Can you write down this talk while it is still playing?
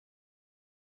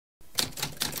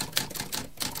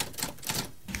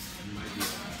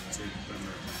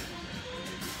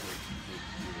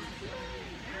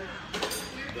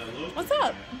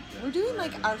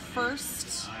like our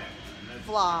first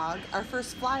vlog, our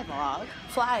first fly vlog.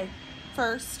 Fly.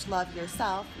 First, love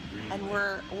yourself. And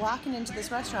we're walking into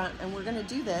this restaurant and we're gonna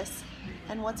do this.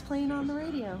 And what's playing on the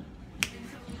radio?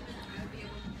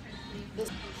 This.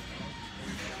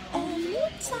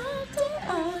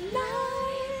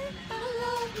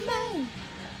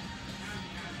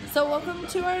 So welcome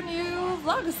to our new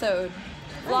vlogisode.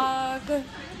 Our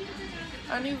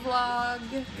new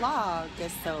Vlogisode.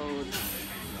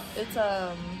 It's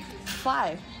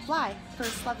fly. Fly.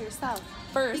 First, love yourself.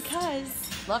 First,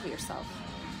 Because, love yourself.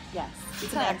 yes.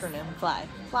 It's an acronym, fly.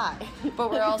 Fly.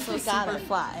 But we're also We got super it.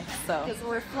 fly, so Because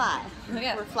we're fly.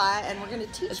 Yeah. We're fly, and we're going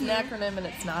to teach it's you an acronym and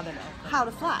it's not an acronym. how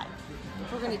to fly.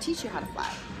 We're going to teach you how to fly.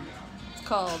 It's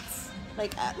called,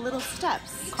 Like little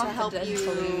steps to help you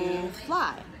Confidently.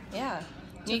 fly. Yeah.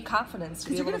 You need confidence to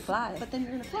be able to fly. But then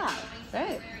you're going to fly.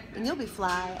 Right. And you'll be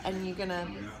fly, and you're going to,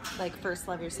 like, first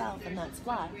love yourself, and that's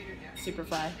fly. Super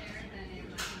fly.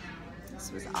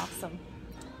 This was awesome.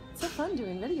 It's so fun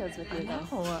doing videos with you, though.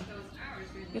 Oh,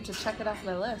 you have to check it off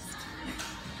my list.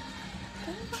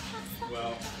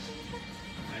 Well,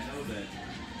 I know that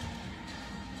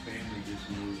family just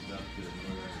moved up to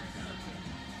northern Wisconsin,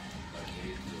 like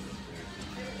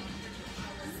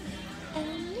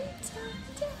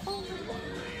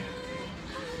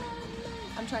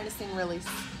I'm trying to sing really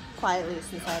quietly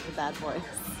since I have a bad voice.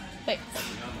 Thanks.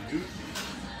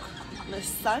 The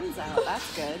sun's out.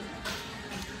 That's good.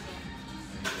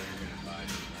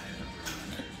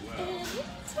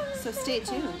 So stay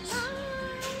tuned,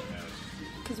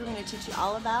 because we're going to teach you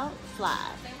all about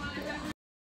fly.